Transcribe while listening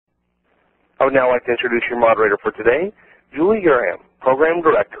I would now like to introduce your moderator for today, Julie Graham, Program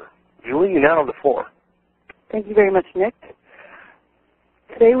Director. Julie, you now have the floor. Thank you very much, Nick.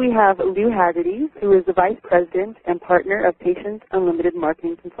 Today we have Lou Haggerty, who is the Vice President and Partner of Patients Unlimited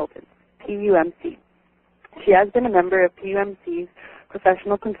Marketing Consultants, PUMC. She has been a member of PUMC's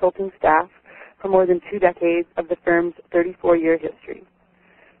professional consulting staff for more than 2 decades of the firm's 34-year history.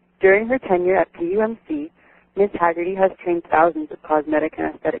 During her tenure at PUMC, Ms. Haggerty has trained thousands of cosmetic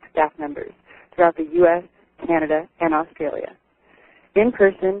and aesthetic staff members throughout the U.S., Canada, and Australia. In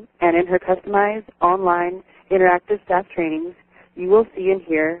person and in her customized online interactive staff trainings, you will see and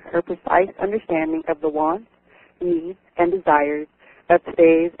hear her precise understanding of the wants, needs, and desires of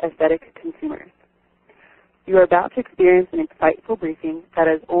today's aesthetic consumers. You are about to experience an insightful briefing that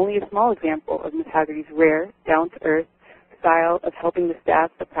is only a small example of Ms. Haggerty's rare, down-to-earth style of helping the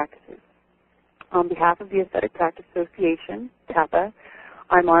staff of practices. On behalf of the Aesthetic Practice Association, TAPA,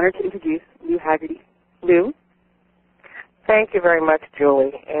 I'm honored to introduce Lou Haggerty. Lou? Thank you very much,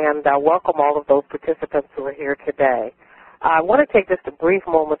 Julie, and welcome all of those participants who are here today. I want to take just a brief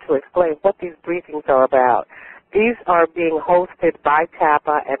moment to explain what these briefings are about. These are being hosted by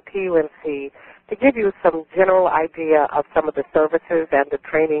TAPA and PUMC to give you some general idea of some of the services and the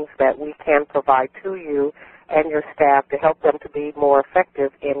trainings that we can provide to you and your staff to help them to be more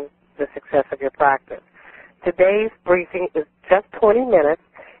effective in the success of your practice. Today's briefing is just 20 minutes.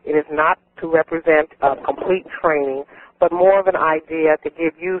 It is not to represent a complete training, but more of an idea to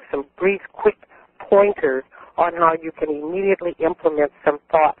give you some brief, quick pointers on how you can immediately implement some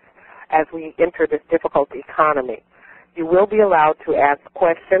thoughts as we enter this difficult economy. You will be allowed to ask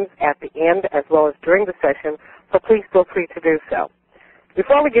questions at the end as well as during the session, so please feel free to do so.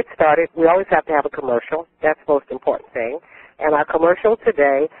 Before we get started, we always have to have a commercial. That's the most important thing. And our commercial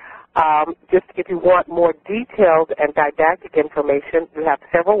today, just if you want more detailed and didactic information, you have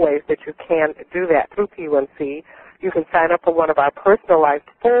several ways that you can do that through PUMC. You can sign up for one of our personalized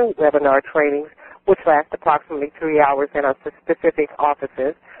full webinar trainings, which last approximately 3 hours in our specific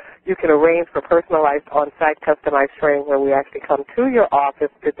offices. You can arrange for personalized on-site customized training where we actually come to your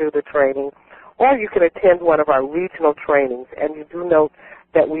office to do the training, or you can attend one of our regional trainings. And you do note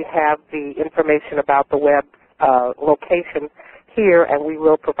that we have the information about the web location here, and we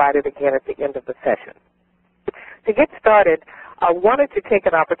will provide it again at the end of the session. To get started, I wanted to take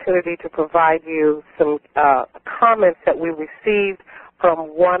an opportunity to provide you some comments that we received from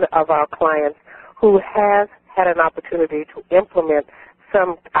one of our clients who has had an opportunity to implement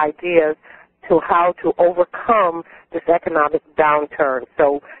some ideas to how to overcome this economic downturn.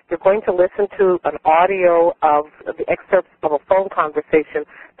 So you're going to listen to an audio of the excerpts of a phone conversation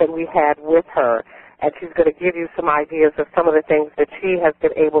that we had with her, and she's going to give you some ideas of some of the things that she has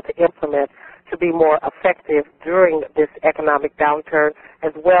been able to implement to be more effective during this economic downturn, as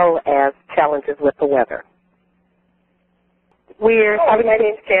well as challenges with the weather. Hi, my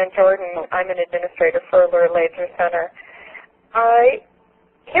name's Jan Jordan. I'm an administrator for Allure Laser Center.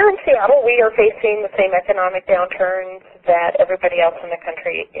 Here in Seattle, we are facing the same economic downturns that everybody else in the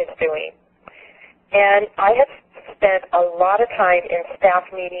country is doing. And I have spent a lot of time in staff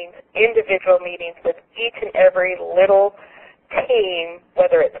meetings, individual meetings with each and every little team,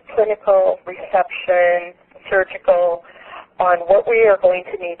 whether it's clinical, reception, surgical, on what we are going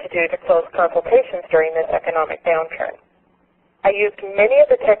to need to do to close consultations during this economic downturn. I used many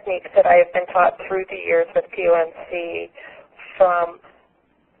of the techniques that I have been taught through the years with PUMC, from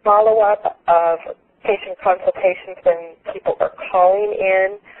follow-up of patient consultations when people are calling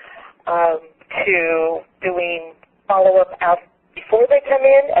in, to doing follow-up before they come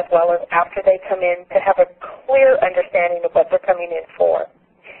in as well as after they come in, to have a clear understanding of what they're coming in for.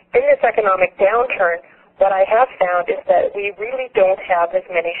 In this economic downturn, what I have found is that we really don't have as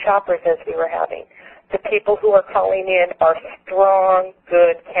many shoppers as we were having. The people who are calling in are strong,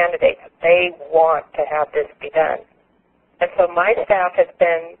 good candidates. They want to have this be done. And so my staff has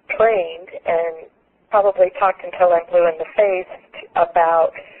been trained and probably talked until I'm blue in the face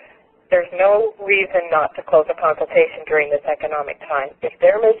about there's no reason not to close a consultation during this economic time. If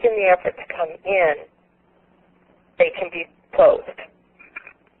they're making the effort to come in, they can be closed.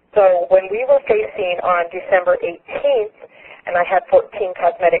 So when we were facing on December 18th, and I had 14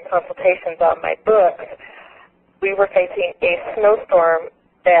 cosmetic consultations on my books, we were facing a snowstorm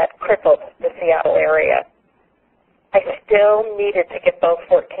that crippled the Seattle area. I still needed to get those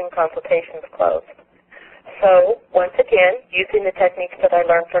 14 consultations closed. So once again, using the techniques that I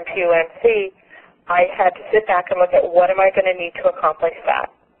learned from PUMC, I had to sit back and look at what am I going to need to accomplish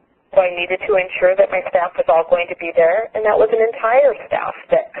that. So I needed to ensure that my staff was all going to be there, and that was an entire staff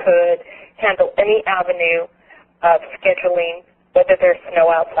that could handle any avenue of scheduling, whether there's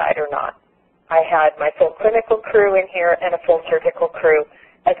snow outside or not. I had my full clinical crew in here and a full surgical crew,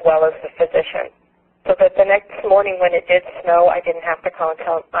 as well as the physician. So that the next morning when it did snow, I didn't have to call and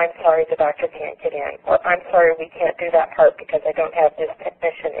tell them, I'm sorry, the doctor can't get in, or I'm sorry, we can't do that part because I don't have this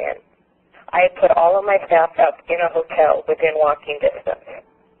technician in. I had put all of my staff up in a hotel within walking distance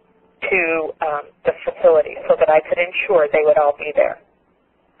to the facility so that I could ensure they would all be there.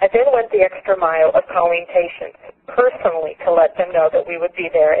 I then went the extra mile of calling patients personally to let them know that we would be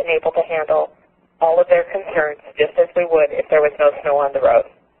there and able to handle all of their concerns just as we would if there was no snow on the road.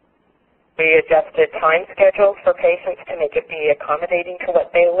 We adjusted time schedules for patients to make it be accommodating to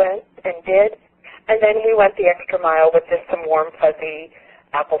what they went and did. And then we went the extra mile with just some warm, fuzzy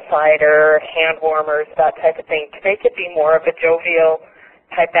apple cider, hand warmers, that type of thing, to make it be more of a jovial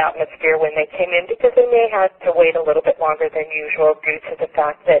type atmosphere when they came in, because they may have to wait a little bit longer than usual due to the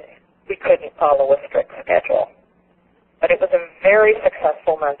fact that we couldn't follow a strict schedule. But it was a very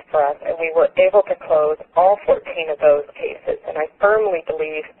successful month for us, and we were able to close all 14 of those cases. And I firmly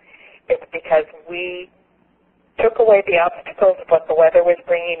believe it's because we took away the obstacles of what the weather was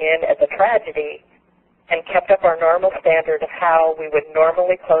bringing in as a tragedy and kept up our normal standard of how we would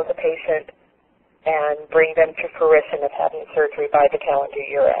normally close a patient and bring them to fruition of having surgery by the calendar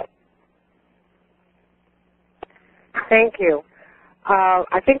year end. Thank you.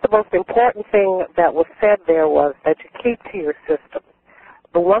 I think the most important thing that was said there was that you keep to your system.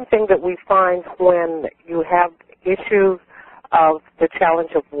 The one thing that we find when you have issues of the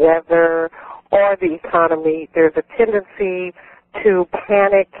challenge of weather or the economy, there's a tendency to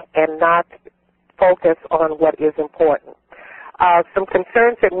panic and not focus on what is important. Some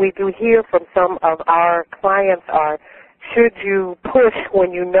concerns that we do hear from some of our clients are, should you push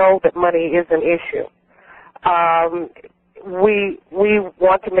when you know that money is an issue? We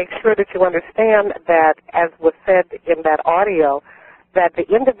want to make sure that you understand that, as was said in that audio, that the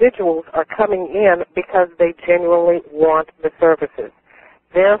individuals are coming in because they genuinely want the services.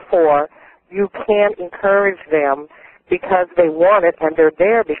 Therefore, you can encourage them because they want it, and they're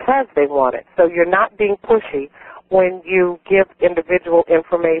there because they want it. So you're not being pushy when you give individual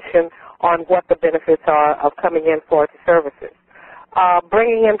information on what the benefits are of coming in for the services.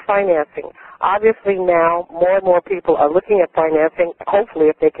 Bringing in financing. Obviously now more and more people are looking at financing, hopefully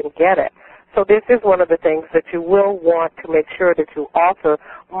if they can get it. So this is one of the things that you will want to make sure that you offer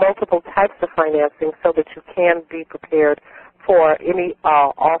multiple types of financing so that you can be prepared for any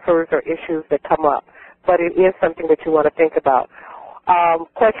offers or issues that come up. But it is something that you want to think about.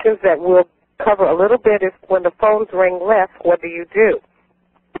 Questions that we'll cover a little bit is when the phones ring less, what do you do?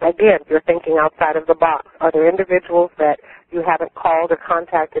 Again, you're thinking outside of the box. Are there individuals that you haven't called or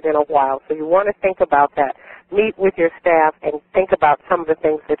contacted in a while? So you want to think about that. Meet with your staff and think about some of the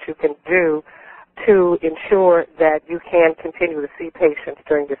things that you can do to ensure that you can continue to see patients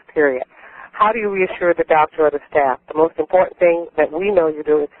during this period. How do you reassure the doctor or the staff? The most important thing that we know you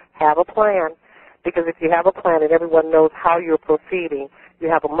do is have a plan, because if you have a plan and everyone knows how you're proceeding, you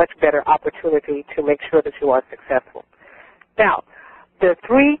have a much better opportunity to make sure that you are successful. Now, there are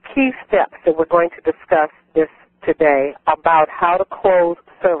 3 key steps that we're going to discuss this today about how to close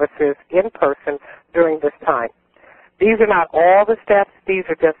services in person during this time. These are not all the steps. These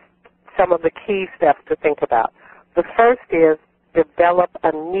are just some of the key steps to think about. The first is develop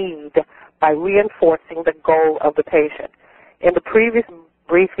a need by reinforcing the goal of the patient. In the previous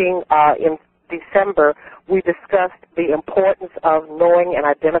briefing in December, we discussed the importance of knowing and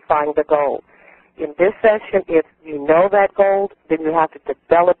identifying the goal. In this session, if you know that goal, then you have to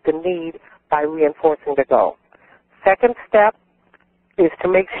develop the need by reinforcing the goal. Second step is to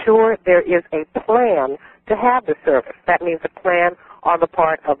make sure there is a plan to have the service. That means a plan on the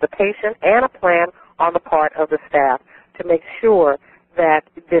part of the patient and a plan on the part of the staff to make sure that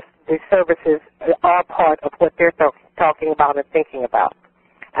the services are part of what they're talking about and thinking about.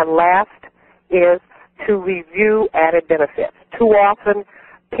 And last is to review added benefits. Too often,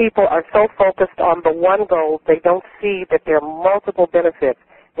 people are so focused on the one goal, they don't see that there are multiple benefits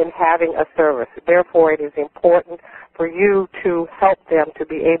in having a service. Therefore, it is important for you to help them to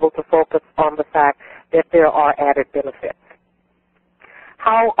be able to focus on the fact that there are added benefits.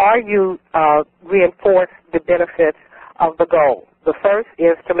 How are you reinforce the benefits of the goal? The first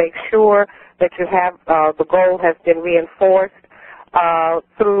is to make sure that you have the goal has been reinforced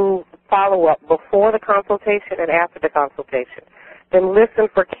through follow-up before the consultation and after the consultation. Then listen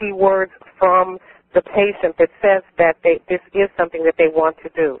for key words from the patient that says that this is something that they want to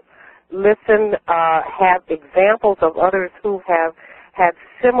do. Listen, have examples of others who have had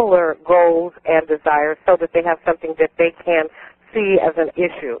similar goals and desires so that they have something that they can see as an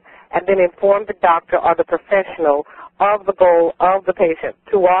issue. And then inform the doctor or the professional of the goal of the patient.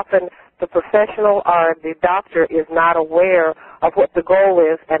 Too often, the professional or the doctor is not aware of what the goal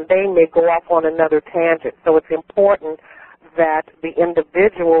is, and they may go off on another tangent. So it's important that the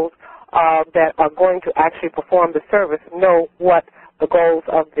individuals that are going to actually perform the service know what the goals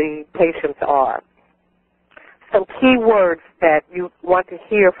of the patients are. Some key words that you want to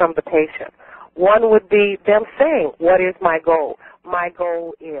hear from the patient. One would be them saying, what is my goal? My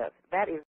goal is. That is